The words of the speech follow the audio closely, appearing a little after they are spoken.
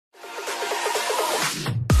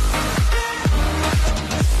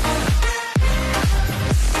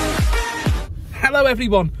Hello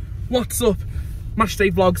everyone, what's up?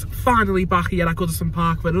 Matchday vlogs finally back here at Goodison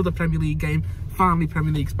Park for another Premier League game. Finally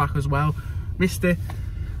Premier League's back as well. Missed it.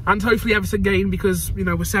 And hopefully Everton gain because, you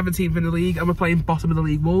know, we're 17th in the league and we're playing bottom of the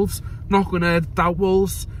league Wolves. Not going to doubt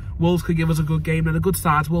Wolves. Wolves could give us a good game and a good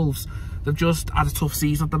start. Wolves, they've just had a tough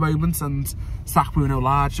season at the moment and sacked Bruno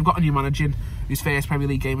Large. They've got a new manager whose first Premier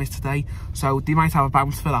League game is today. So they might have a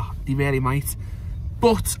bounce for that. They really might.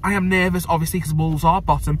 But I am nervous, obviously, because Wolves are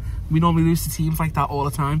bottom. We normally lose to teams like that all the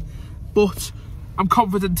time. But I'm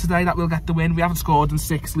confident today that we'll get the win. We haven't scored in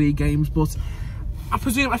 6 league games, but I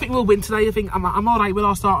think we'll win today. I think I'm all right with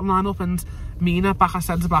our starting lineup and Mina back at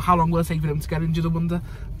centre back. How long will it take for him to get injured, I wonder?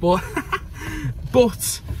 But,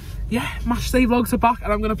 yeah, Matchday vlogs are back,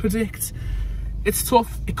 and I'm going to predict it's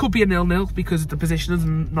tough. It could be a 0-0 because of the positioners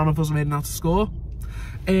and none of us made enough to score.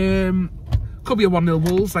 Could be a 1-0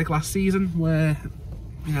 Wolves like last season where,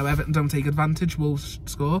 you know, Everton don't take advantage, Wolves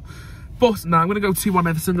score. But no, I'm going to go 2-1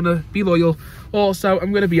 Everton. I'm going to be loyal. Also,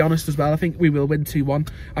 I'm going to be honest as well. I think we will win 2-1.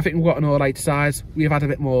 I think we've got an alright size. We've had a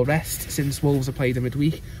bit more rest since Wolves have played in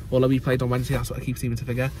midweek. Although we played on Wednesday, that's what I keep seeming to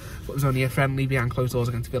forget. But it was only a friendly behind closed doors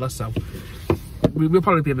against Villa, so we'll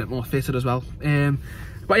probably be a bit more fitter as well. But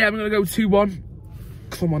yeah, I'm going to go 2-1.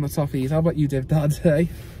 Come on, the toffees. How about you, Div Dad, today?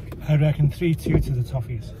 I reckon 3-2 to the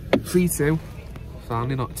toffees. 3-2.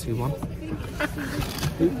 Finally, not 2-1.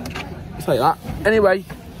 Just like that. Anyway,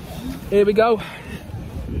 here we go.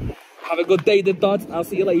 Have a good day, Div Dad. I'll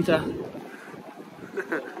see you later. I'm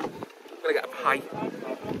gonna get a pie.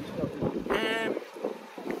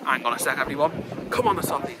 Hang on a sec, everyone. Come on, the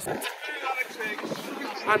toffees.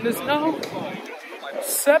 And there's no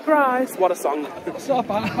surprise. What a song.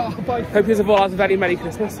 Hope you all have a very Merry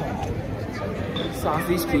Christmas. Sounds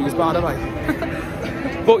these keys, by the way.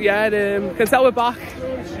 But yeah, can tell we're back.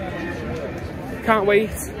 Can't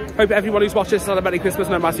wait. Hope everyone who's watching this has had a Merry Christmas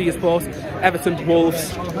no matter your sport. Everton,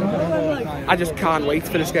 Wolves. I just can't wait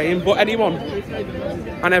for this game. But anyone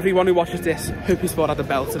and everyone who watches this, hope he's thought had the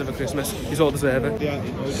belt of a Christmas. He's all deserving.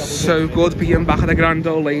 So good being back at the grand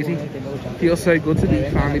old lady. Feels so good to be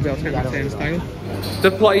finally be able to get my turnstile.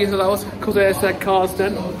 The players of those, because I said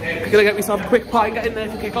Carsden. I'm gonna get myself a quick pie and get in there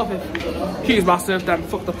for kick off. Hugh's massive, then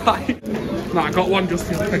fuck the pie. No, I got one just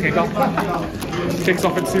for kick off. Kicks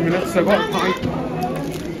off in 2 minutes, so got a pie.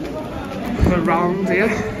 Around here.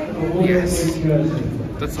 Yes.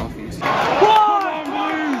 The toffees.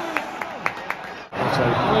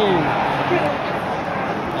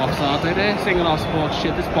 Offside there, singing our sports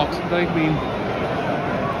shit this Boxing Day. I mean,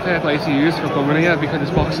 fair play to you for coming here because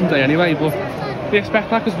it's Boxing Day anyway, but we expect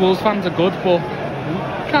that because Wolves fans are good, but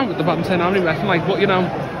can't with the bad and how many reckon, like, but you know,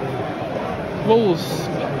 Wolves,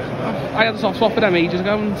 I had a soft spot for them ages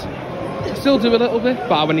ago and I still do a little bit,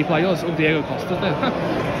 but when you play us, Diego Costa there.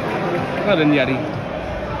 Well done, Yeti.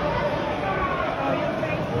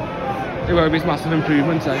 It will be a massive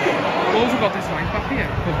improvement, eh? Wolves have got this right back here,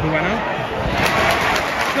 because Bueno.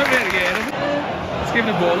 It's not really here, is it? It's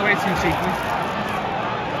giving the ball away too cheaply.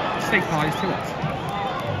 Steak pies to it.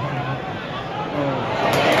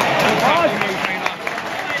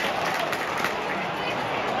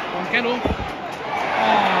 Get up. Oh.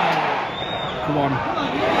 Come on.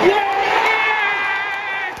 Yeah!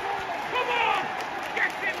 Come on!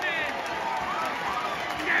 Get in there!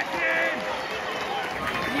 Get in!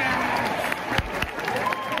 Yes!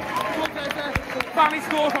 Finally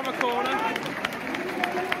scored from the corner.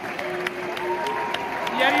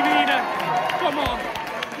 Yeti Mina. Come on.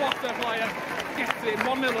 What the player. Gets in. 1-0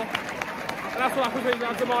 up. And that's what happens when you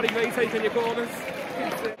have Damari Gray taking your corners.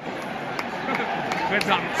 Gets in. Good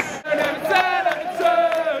dance.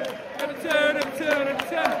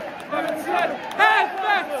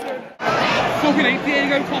 Fucking hate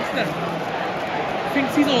Diego Costa.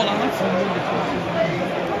 Thinks he's all out.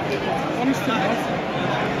 Honest to God.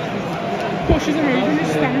 Pushes him over in his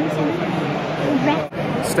stance.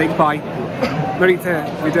 Steak pie. We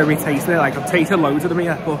do taste it. Like, I've tasted loads of them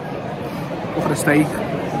here, but look at the steak.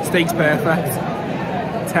 Steak's perfect.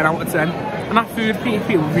 10 out of 10. And that food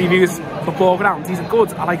reviews football grounds. He's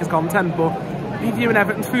good. I like his content, but reviewing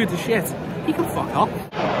Everton's food is shit. He can fuck off.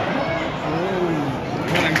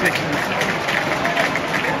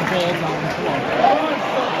 Ball down, come on.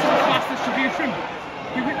 Fast distribution.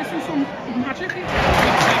 We're witnessing some magic here.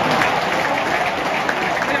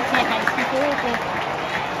 They have talked out before, but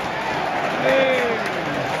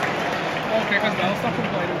okay, as well, stop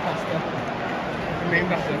complaining with Costa.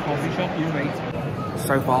 Named after a coffee shop, you mate.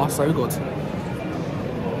 So far, so good.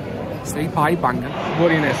 Steak pie banging.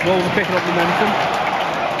 Worrying this. Wolves are picking up momentum.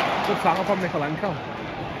 Good tackle from Nikolenko.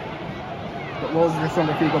 But Wolves are just on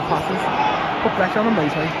a few good passes. Put pressure on them,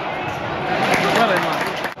 basically. Well in, man.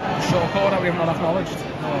 short corner we have not acknowledged.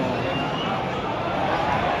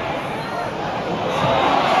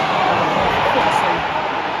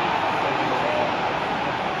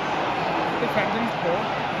 Defending's poor.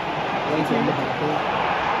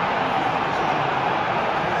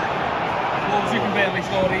 Wolves, you can barely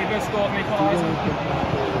score either, scored an equaliser.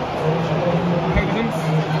 Opponents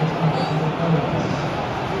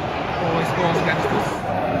always scores against us.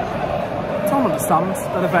 I don't understand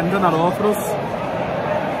the defending at all for us.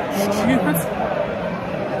 Stupid.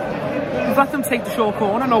 We've let them take the short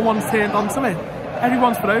corner, no one's turned onto it.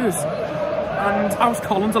 Everyone's froze. And how's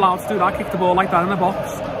Collins allowed to do that? Kick the ball like that in the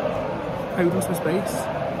box. Opponents for space.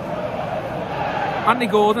 Anthony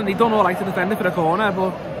Gordon, he done alright to defend it for the corner,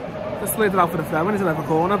 but they slid it out for the throw and it's another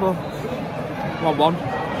corner, but 1-1.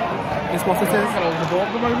 It's what it is. Get over the ball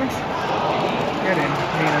at the moment. Get in,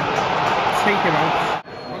 Mina. Take him out.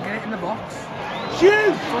 Well, get it in the box.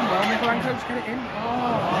 Shoot! Done well, Mikalenko's get it in.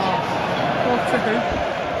 What to do?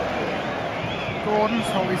 Gordon's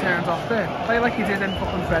totally turned off there. Play like he did in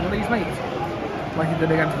fucking friendlies, mate. Like he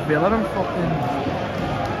did against Villa and fucking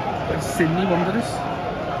Sydney Wanderers.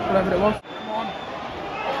 Whatever it was. Come on.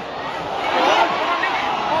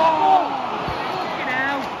 Fucking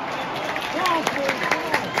hell.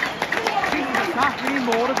 We need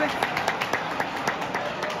more of it.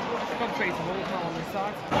 Concentrable now on this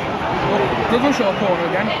side. Double short corner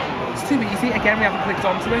again. It's too easy. Again, we haven't clicked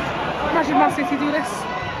onto it. Imagine Man City do this.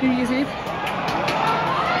 New Year's Eve.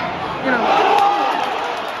 You know.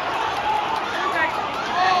 Okay.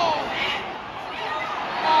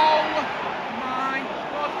 Oh my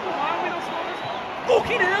God. Why are we not scoring?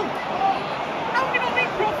 Fucking hell. How can we not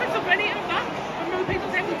make profits of any of that? And no people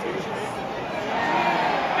take the touches.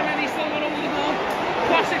 And then he's still not over the ball.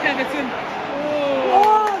 Classic Everton.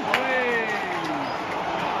 Oh.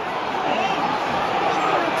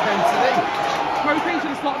 Mopey should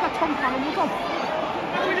have slotted that Tom Cannon was on.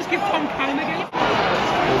 Why don't we just give Tom Cannon a game?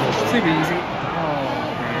 Too easy.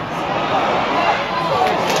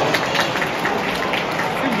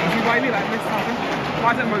 Too easy. Why are we letting this happen?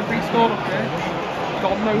 Why didn't Mopey score up there?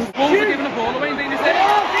 God knows. Wolves are giving a ball away and they just said,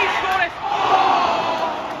 oh, please score it!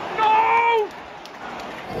 No!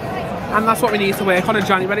 And that's what we need to work on in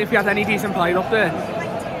January. If we had any decent play up there,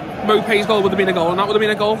 Mopey's goal would have been a goal, and that would have been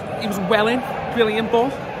a goal. He was well in. Brilliant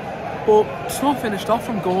ball. But it's not finished off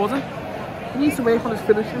from Gordon. He needs to work on his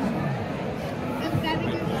finishing.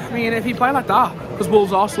 I mean, if he play like that, because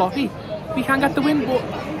Wolves are sloppy, we can get the win, but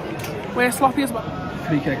we're sloppy as well.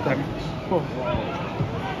 Free kick then. Oh.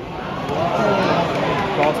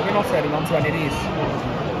 God, we're not turning on to any of these.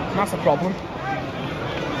 And that's the problem.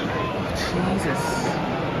 Jesus.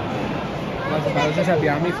 Like the Belgians had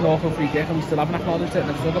behind me for an awful free kick and we still haven't acknowledged it and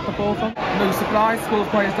they've still got the ball from. No surprise, Wolves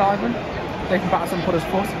players diving. Nathan Patterson put his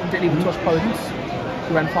foot and didn't even touch Podence.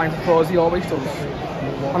 He went flying to the floor as he always does.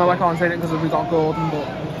 I know I can't say it because we got Gordon, but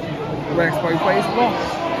it works both ways. But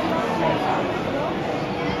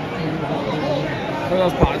whether it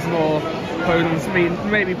was Patterson or Podence, I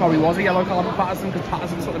mean, maybe probably was a yellow card for Patterson because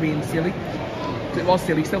Patterson sort of being silly. It was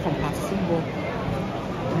silly still from Patterson, but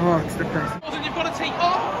it's depressing. You've got to take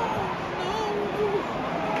off.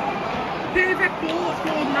 Perfect ball, that's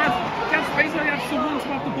Gordon had. He had space where he had someone to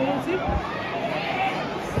have the ball to.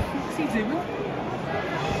 What's he doing?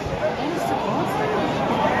 Honest to God.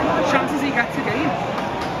 The chances he gets again.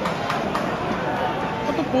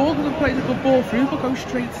 But the ball could have played a good ball through, but go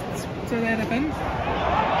straight to their defence.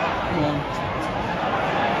 Come on.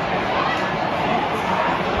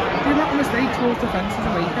 The amount of mistakes towards defences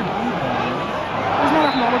are making. There's no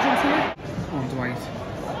acknowledging to it. Come on, Dwight.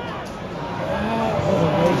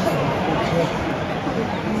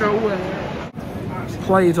 Nowhere.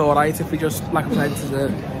 Played alright if we just, like I said, to the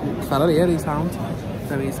fella here, he's sound.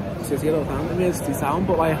 No, he's zero pound. I mean, he's sound,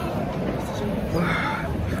 but like,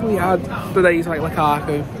 if we had the days like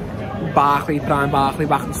Lukaku, Barkley, Prime Barkley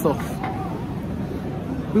back and stuff,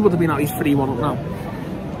 we would have been at least 3-1 up now.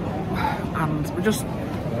 And we're just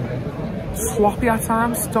sloppy at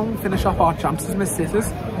times, don't finish off our chances, miss sitters.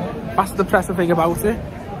 That's the depressing thing about it.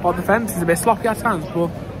 Our defence is a bit sloppy at times, but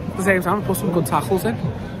at the same time, we put some good tackles in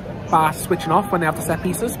by switching off when they have the set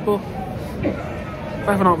pieces. But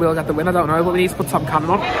whether or not we'll get the win, I don't know. But we need to put Tom Cannon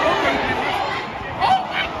on. Oh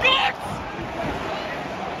my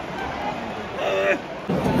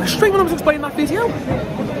God! Straight when I was explaining that video,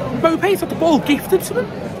 Mopey got the ball gifted to him.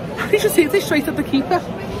 He just hit it straight at the keeper.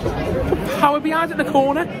 Put power behind it in the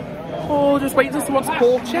corner, or just waiting until someone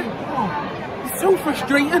supports you. It's so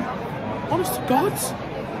frustrating. Honest to God.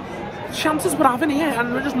 Chances we're having here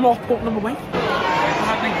and we're just not putting them away.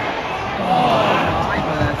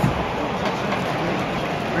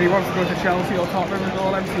 he wants to go to Chelsea or Tottenham and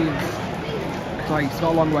all them teams. Like, it's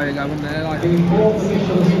got a long way to go in there, like a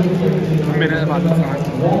minute of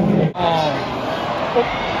advertising. Oh.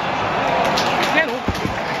 Get up.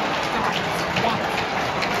 What?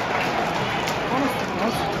 Honestly,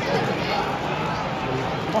 what?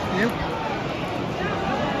 Fuck you.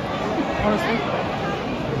 Honestly.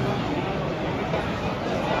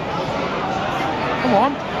 Come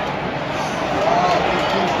on.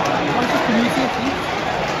 I'm just commuting it.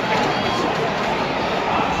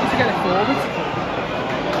 Just to get it forward.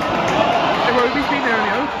 The Roby's been there in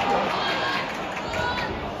the oak.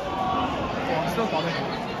 Oh, I still got it.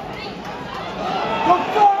 Look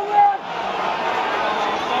forward!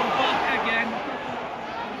 I'm back again.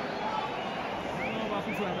 Oh,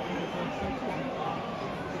 welcome to Everton.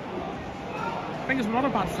 I think it's not a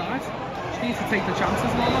bad side. Just need to take the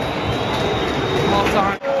chances and all that. More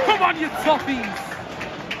time. Come on, you toffees!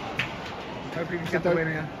 Hopefully we get the win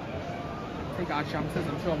here. Take our chances,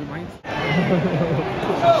 I'm sure we might.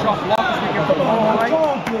 Shot block as we get the ball away.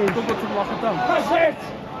 Good to block it down. That's it!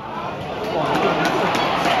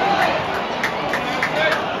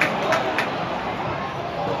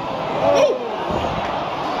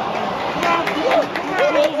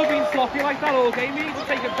 Wolves have been sloppy like that all game. We need to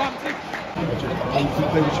take advantage.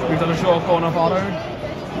 We've done a short corner of our own.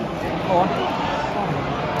 Go on.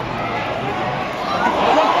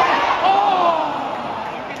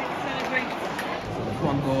 Come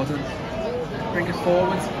on, Gordon. Bring us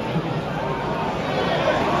forward.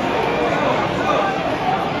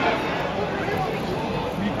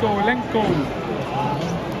 Lenko.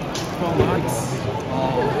 Come on, lads.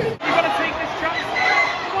 Oh. We've got to take this chance.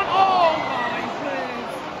 Come on. Oh, my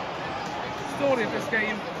please. Story of this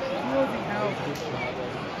game. Bloody hell.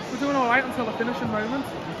 We're doing alright until the finishing moment.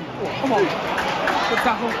 Come on. Good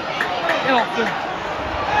tackle. Get off them.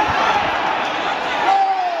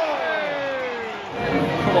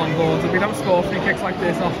 Come on, Gordon. We don't score free kicks like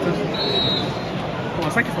this often. Come on,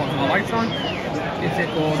 it's like it's one from the right time. It's it,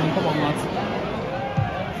 Gordon. Come on, lads.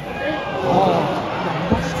 Oh,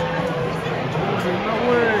 no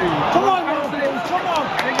way. Come on, Wolves, come on.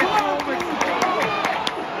 Bring it forward.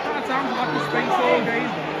 That sounds like the space all game.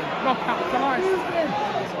 Not capitalised.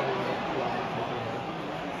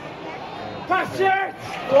 Pass it!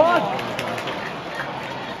 What?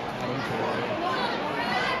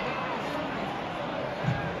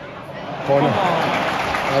 Corner.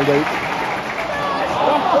 Well done.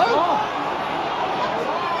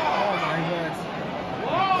 Oh my word.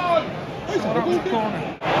 Shot out the corner.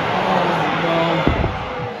 Oh no.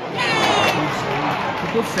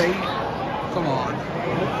 Good save. Come on.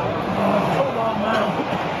 Come on, man.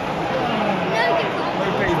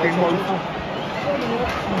 Okay, big woeful.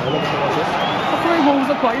 That's the way Wolves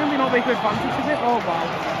are playing, we not make advantage of it. Oh wow.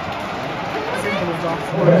 Simple as that.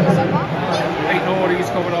 Ain't no worries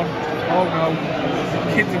coming on. Oh no.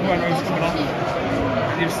 Kids and Bueno's coming on.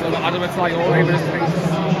 And you've still got Adam Atai all over his face.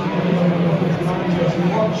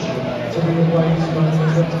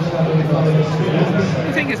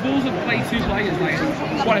 The thing is, Wolves have played two players, like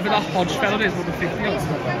whatever that Hodge fella is, number 50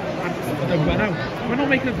 and Bueno. We're not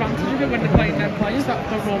making advantage of it when they're playing them players that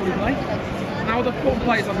don't normally play. Now they're putting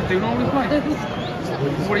players that they do normally play.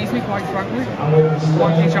 Worries me quite frankly.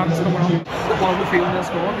 One key chance coming on. One of the feeling they'll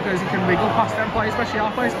score because he can wriggle past them players, especially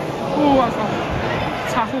our players. Oh, that's not.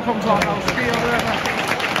 Tackle comes on now, steal whatever.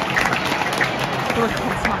 But it's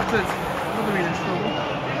contacted. Another really struggle.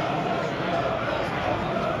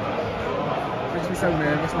 Makes me so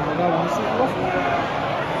nervous now though, honestly.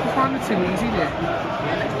 I find it too easy there.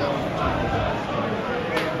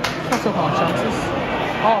 That's up our chances.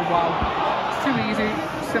 Oh wow. It's too easy.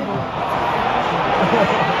 Simple.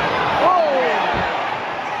 Oh!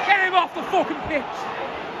 Get him off the fucking pitch!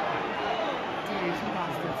 Jeez,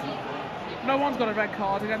 bastards. No one's got a red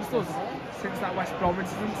card against us since that West Brom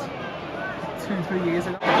incident 2-3 years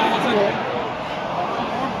ago.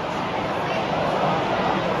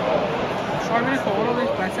 Try and corner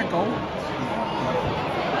this better goal.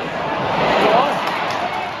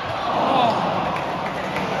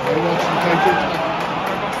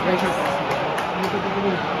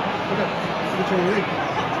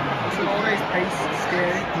 It's always pace,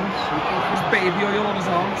 scary. This baby oil on his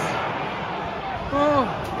arms. Oh!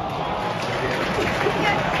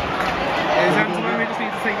 Ladies and gentlemen, we just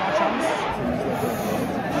need to take our chance.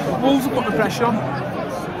 Wolves have put the pressure on.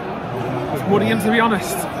 It's worrying, to be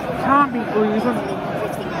honest. Can't beat losing.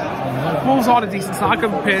 Wolves are a decent side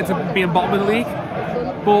compared to being bottom of the league,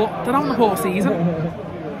 but they're having a poor season.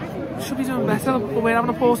 Should be doing better, but we're having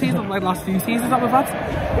a poor season like the last few seasons that we've had.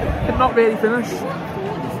 Did not really finish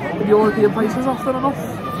in the European places often enough.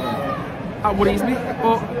 That worries me,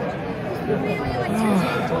 but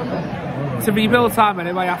it's a rebuild time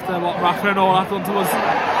anyway after what Rafa and all that done to us.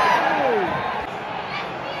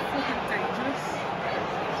 Fucking dangerous.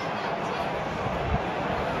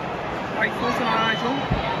 Right foot and Nigel.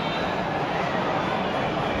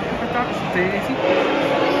 But that's dirty.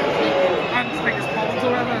 And it's like his palms or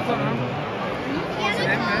whatever, I don't know. What's it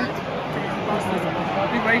in there?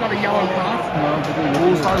 He may got a yellow card.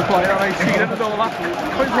 Wolves fans player, right? Cheating and all that.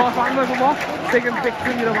 Couldn't cross anglers and what? Taking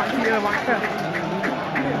victim, you're a wanker.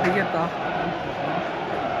 We get that.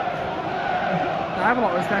 I have a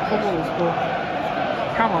lot of respect for Wolves, but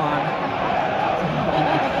come on.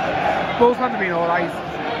 Wolves fans have been alright.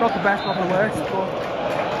 Not the best, not the worst, but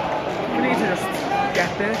we need to just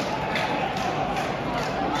get there.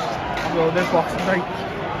 Although this Boxing Day,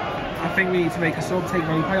 I think we need to make a sub, take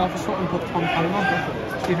money pay off or something, put Tom Cannon on,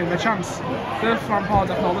 give him a chance. First Lampard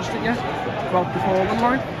acknowledged it yet, about the forward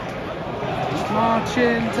line.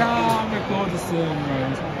 Marching down the Goodison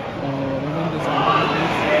Road. Oh, the windows are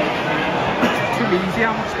too easy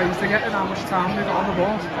how much space they get and how much time they got on the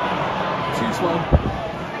ball. Too slow.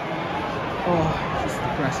 Oh, it's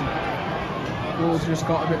depressing. Wolves just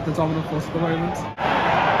got a bit the dominant force at the moment.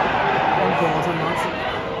 One quarter, lads.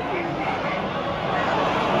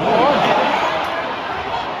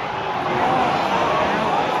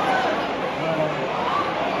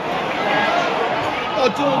 Oh,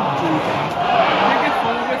 don't do that. Bring it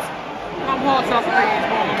forward. Lampard's not playing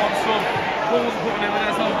more than one sub. Wolves putting him in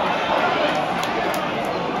there somewhere.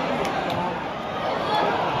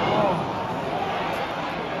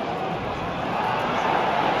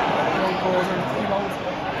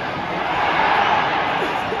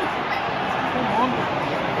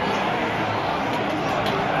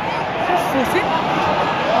 Footy?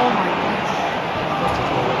 Oh my gosh.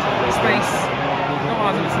 Space. No one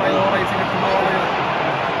has a display all right to get the ball in.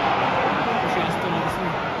 She's done obviously.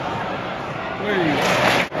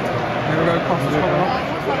 There we go, Costa's coming up.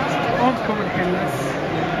 One's coming in this.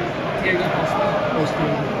 Diego Costa.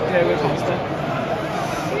 Diego Costa.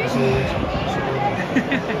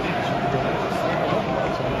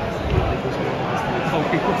 Oh,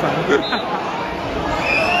 people fan.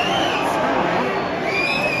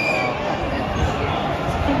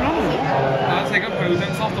 Take up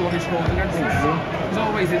Bowden's off the one he scored against us. He's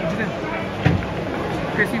always injured him.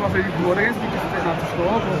 Chrissy was really good against me, just didn't have to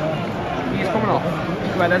score, but he's coming off.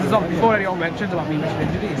 Well, there's something before anyone mentioned about me missing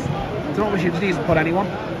injuries. I don't wish injuries put anyone.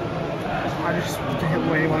 I just didn't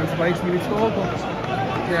really want him to play to me to score, but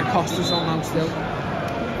yeah, Costa's on now still.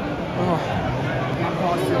 Oh,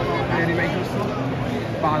 Lampard's still not really making us stuff.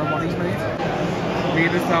 Bad on what he's made.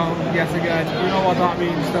 Lead us down yet again. You know what that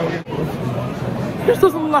means, don't you? Just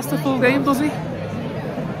doesn't last a full game, does he?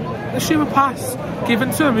 Assume a pass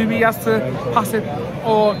given to him, maybe he has to pass it,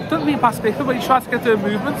 or doesn't mean pass it, but he tried to get the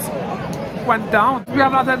movements, went down. We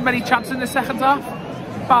haven't had many chances in the second half,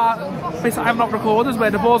 but basically I'm not recorders where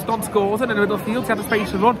the ball's gone to Gordon in the middle of the field, he had the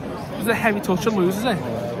space to run. It was a heavy touch and loses it.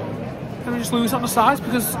 And we just lose on the sides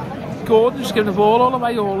because Gordon's just giving the ball all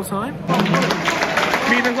away all the time.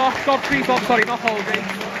 Mina's off, Godfrey's off, sorry, not Holgate.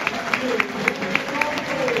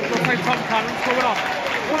 Tom Cannon's coming off.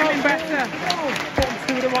 Would have been better putting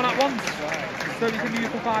two of them on at once so we can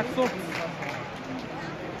use the 5 subs.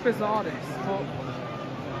 Bizarre this, but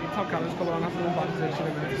Tom Cannon's coming on after one bad position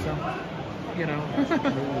in a minute, so you know.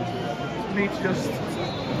 We need to just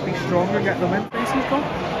be strong and get them in. Basically gone.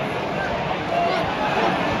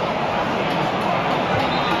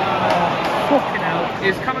 Fucking hell.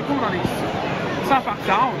 Is Cannon coming on? He's sat back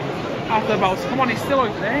down after about, come on, he's still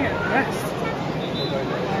over there getting rest.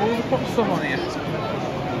 We'll put some on here.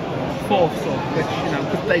 4 sub, which, you know,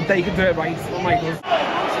 because they can do it right, unlike us.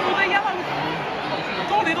 So they yellow.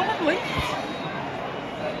 Gone in on the blink.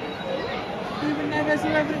 Ruben Neves,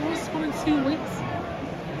 whoever it was, gone in 2 weeks.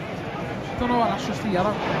 Don't know what, that's just a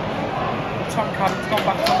yellow. Tom Cannon's gone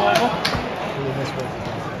back to warm up.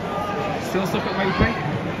 Still stuck at Mowbray.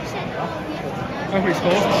 Nobody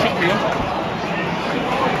scores, shut me up.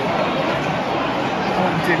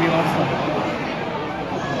 Oh, Jimmy Lawson.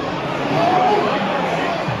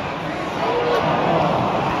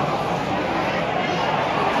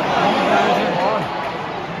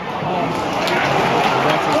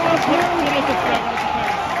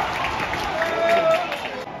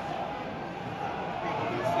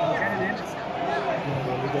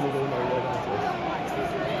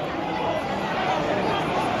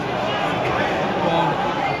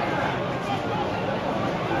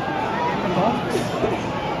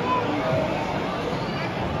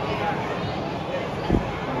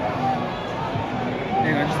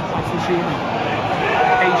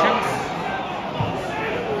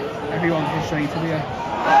 frustrated here.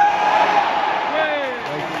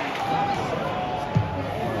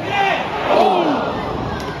 Oh!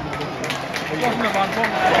 Wasn't a bad one.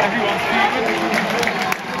 Everyone's fuming.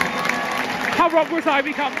 How wrong was I?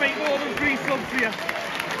 We can't make more than 3 subs here.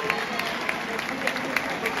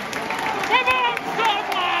 Come on,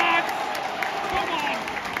 stop, lads! Come on!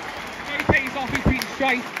 No pays off, he's been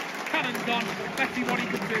shite. Cannon's gone. Let's see what he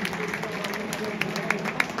can do.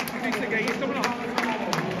 He's coming on. I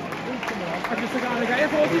just took out again. I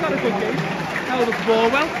thought he had a good game. Held up the ball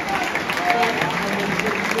well.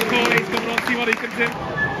 Corey's coming on, see what he can do.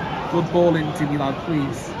 Good ball into me, lad,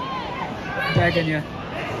 please. Begging you.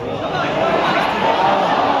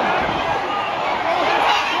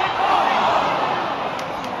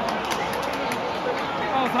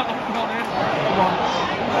 Oh, that off the ball in. Come on.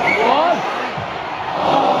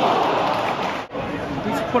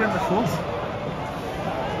 Need to put in the foot.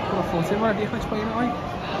 Put a foot in, whatever you can explain it like.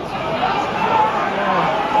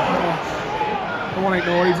 I want to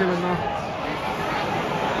ignore he's doing that.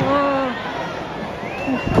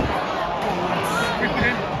 Rip it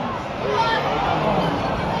in.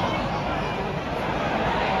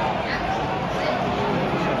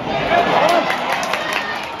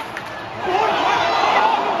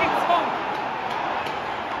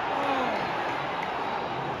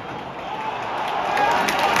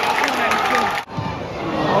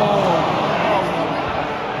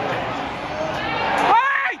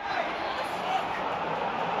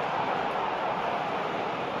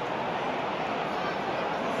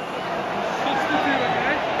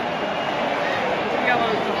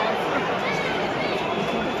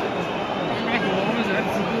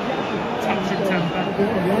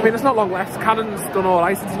 I mean, there's not long left. Cannon's done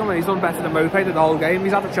alright since he's done better than Moped the whole game.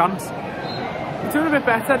 He's had a chance. He's doing a bit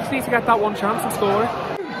better, just need to get that one chance and score it.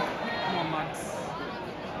 Come on, lads.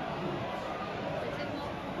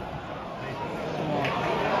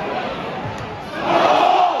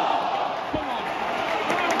 Come on.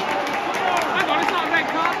 Hang on, it's not a red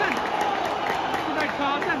card then. It's a red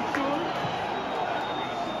card then, surely.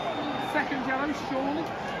 Second yellow, surely.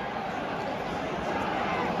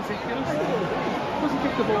 Ridiculous. Doesn't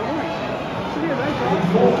kick the ball away. Should be a red card.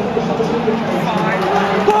 5.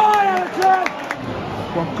 Boy, Everton!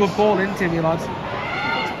 Well, good ball in, Timmy, lads.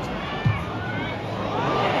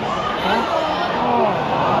 Huh? Oh.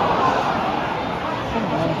 Come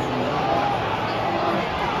on.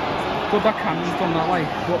 Good that Cannon's done that way.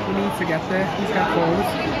 But we need to get there. Please get forward.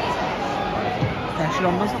 Pressure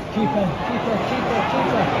on us. Keeper.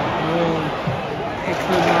 Oh. Hits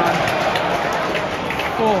the man.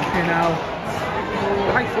 Fucking hell.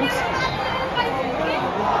 High foot.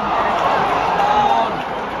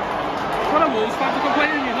 What a Wolves fan to complain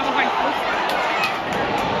with you, not a high foot.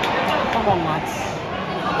 Come on, lads.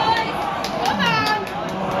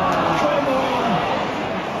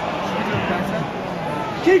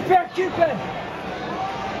 Keep it!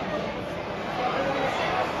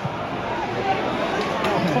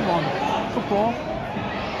 Oh, come on. Good ball.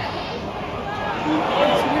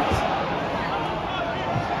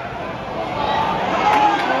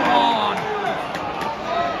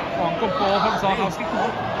 Good ball from Zarkowski, come on.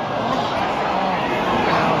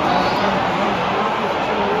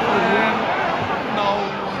 No.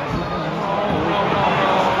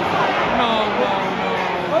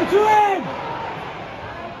 Go to him!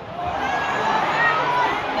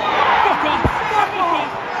 Fuck off!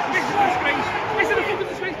 This is a disgrace! This is a fucking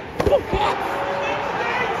disgrace! Fuck off!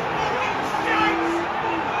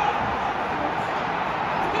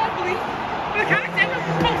 I can't believe the character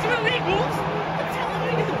most of the league rules.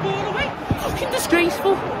 Fucking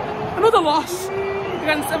disgraceful. Another loss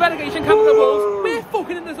against a relegation camp of the Wolves. We're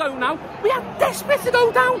fucking in the zone now. We are desperate to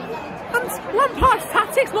go down. And Lampard's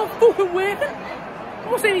tactics not fucking working. I'm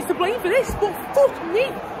not saying he's to blame for this, but fuck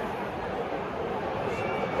me.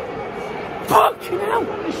 Fucking hell.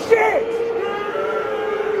 Shit.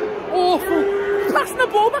 Awful. Passing the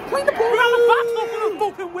ball back, playing the ball around the back, not going to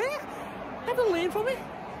fucking work. Never learn from it.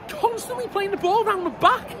 Constantly playing the ball around the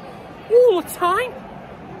back. All the time.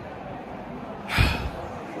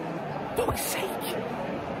 Fuck's sake.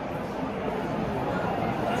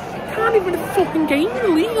 Can't even win a fucking game in the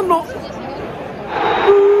league, I'm not. I'm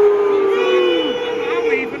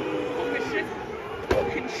leaving. Fuck this shit.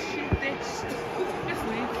 Fucking shit this. This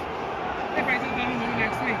league. Everybody's going to go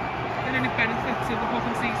next week. Then any benefits of the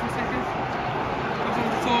fucking season tickets. I've got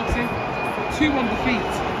to talk to. 2-1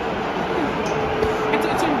 defeat.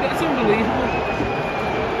 It's unbelievable.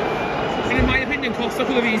 And in my opinion, Costa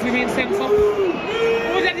could have easily been sent off.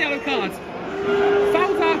 What was that yellow card?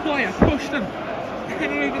 Fouled our player, pushed him. And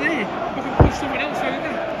then over there, fucking pushed someone else over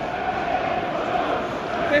there.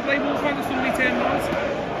 fair play, Wolves fans have suddenly turned out.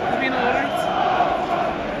 They've been alright.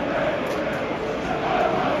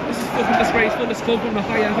 This is fucking disgraceful, this club from the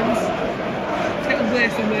high heavens. It's getting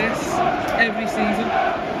worse and worse every season.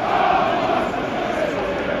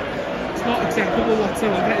 It's not acceptable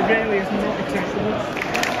whatsoever, it really is not acceptable.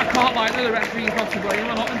 I can't lie though, the referee's not to blame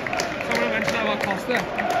or nothing. So when I mentioned that about Costa,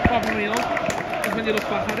 problem real is when you look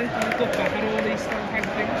back at it, and you look back at all these kind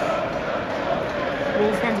of things.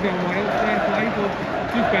 Wolves fans are going wild, fair play, but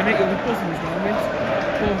Luke Bennett, you'll be buzzing as well, mate.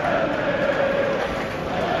 But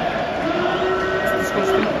it's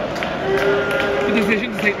disgusting. The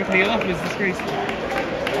decision to take McNeil off is disgraceful.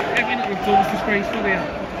 Everything that we've done is disgraceful here.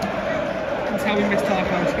 Until we missed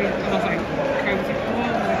Tarkowski, and I was like, Cozy, oh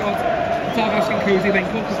my god. Tarkowski and Cozy link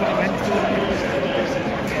up is what I meant. I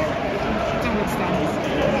don't understand.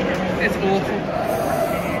 It's awful.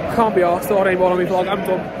 Can't be arsed or anymore on my vlog.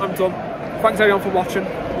 I'm done. Thanks everyone for watching.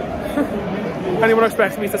 Anyone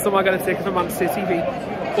expecting me to somehow get a ticket for Man City v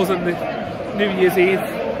us on the New Year's Eve,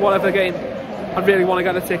 whatever game, I really want to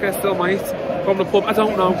get a ticket, still might, from the pub, I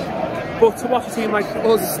don't know. But to watch a team like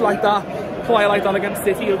us, like that, play like that against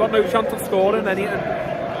City, we've got no chance of scoring anything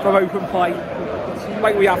from open play,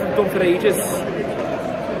 like we haven't done for ages.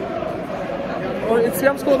 Well, we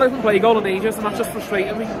haven't scored an open play goal in ages, and that's just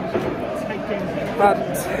frustrating me.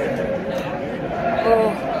 And,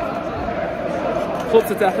 club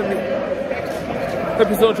to death in me. Hope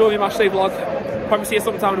you still enjoy my matchday vlog. Probably see you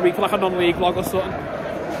sometime in the week for like a non-league vlog or something.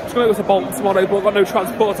 I'm just going to go to Bolton tomorrow, but I've got no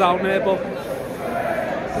transport down there. But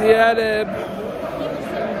yeah,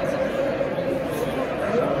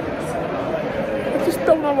 I just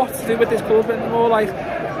don't know what to do with this club anymore. Like,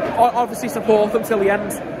 obviously support them till the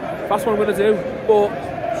end. That's what I'm going to do. But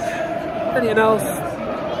anything else,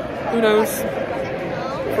 who knows?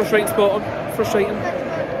 Frustrating sport, frustrating.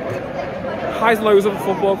 Highs and lows of a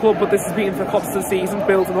football club, but this has been for constant seasons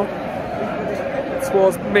building up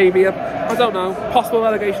towards maybe I don't know, possible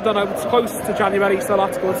relegation, don't know, but it's close to January, so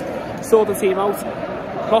that's good. Sort the team out.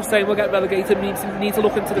 Not saying we'll get relegated, need to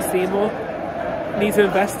look into this team more. Need to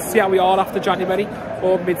invest, see how we are after January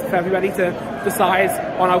or mid-February to decide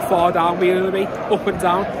on how far down we're going to be, up and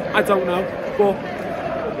down, I don't know, but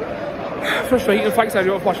frustrating. Thanks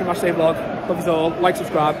everyone for watching Matchday vlog. Love you all, like,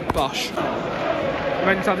 subscribe, bosh. I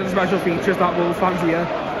mentioned the special features that Wolves fans here.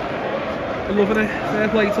 They're loving it. Fair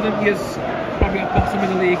play to them. He is probably at bottom in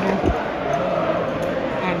the league now.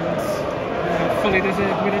 And fully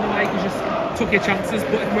deserved winning tonight. He just took his chances.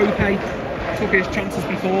 But if Mopey took his chances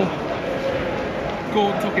before,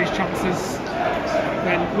 Gordon took his chances,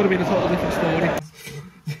 then it would have been a totally different story.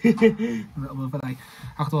 A little bit of an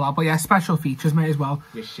after all that, but yeah, special features may as well.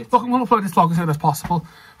 Look, I'm going to upload this vlog as soon as possible.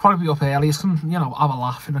 Probably be up early, so you know, have a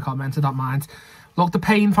laugh in the comments, I don't mind. Look, the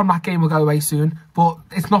pain from that game will go away soon, but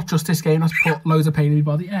it's not just this game that's put loads of pain in my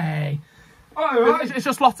body. Hey, it's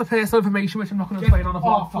just lots of personal information which I'm not going to explain on the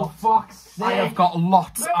vlog. Oh, for fuck's sake! I have got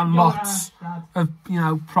lots and lots of, you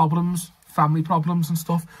know, problems, family problems and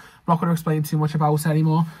stuff. I'm not going to explain too much about it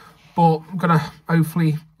anymore. But I'm going to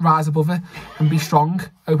hopefully rise above it and be strong.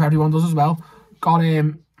 Hope everyone does as well. Got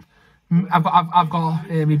I've got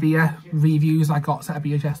my beer reviews. I got a set of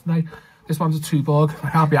beers yesterday. This one's a Tuborg. I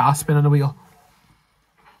can't be arsed spinning the wheel.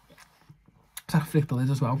 It's like a flick the lid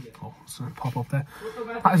as well. Oh, it's going to pop up there.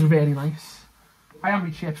 That is really nice. I am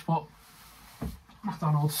with chips, but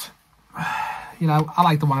McDonald's. You know, I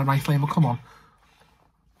like the one in my flame, but come on.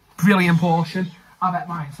 Brilliant portion. I bet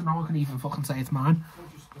mine, so no one can even fucking say it's mine.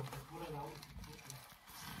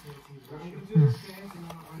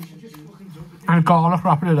 And garlic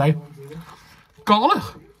wrap of the day. Garlic?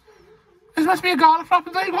 It's meant to be a garlic wrap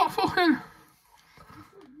of the day? What fucking...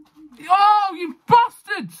 Oh, you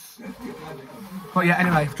bastards! But yeah,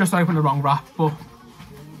 anyway, just opened the wrong wrap, but...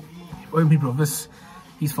 One of my brothers,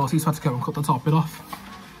 he's had to go and cut the top bit off.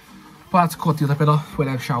 But I had to cut the other bit off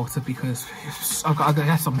without shouting because I've got to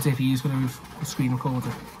get some divvies when I was screen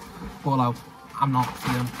recording. Although I'm not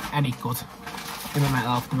feeling any good in my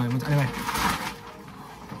mental health at the moment. Anyway.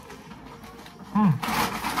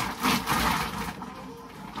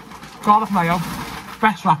 Garlic mayo,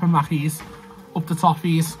 best wrap in Mackey's, up to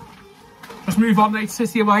toffees. Just move on, mate,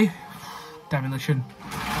 City away. Demolition.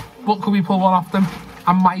 But could we pull one off them?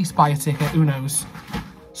 I might buy a ticket, who knows.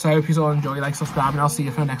 So I hope you all enjoy, like, subscribe, and I'll see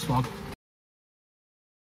you for the next vlog.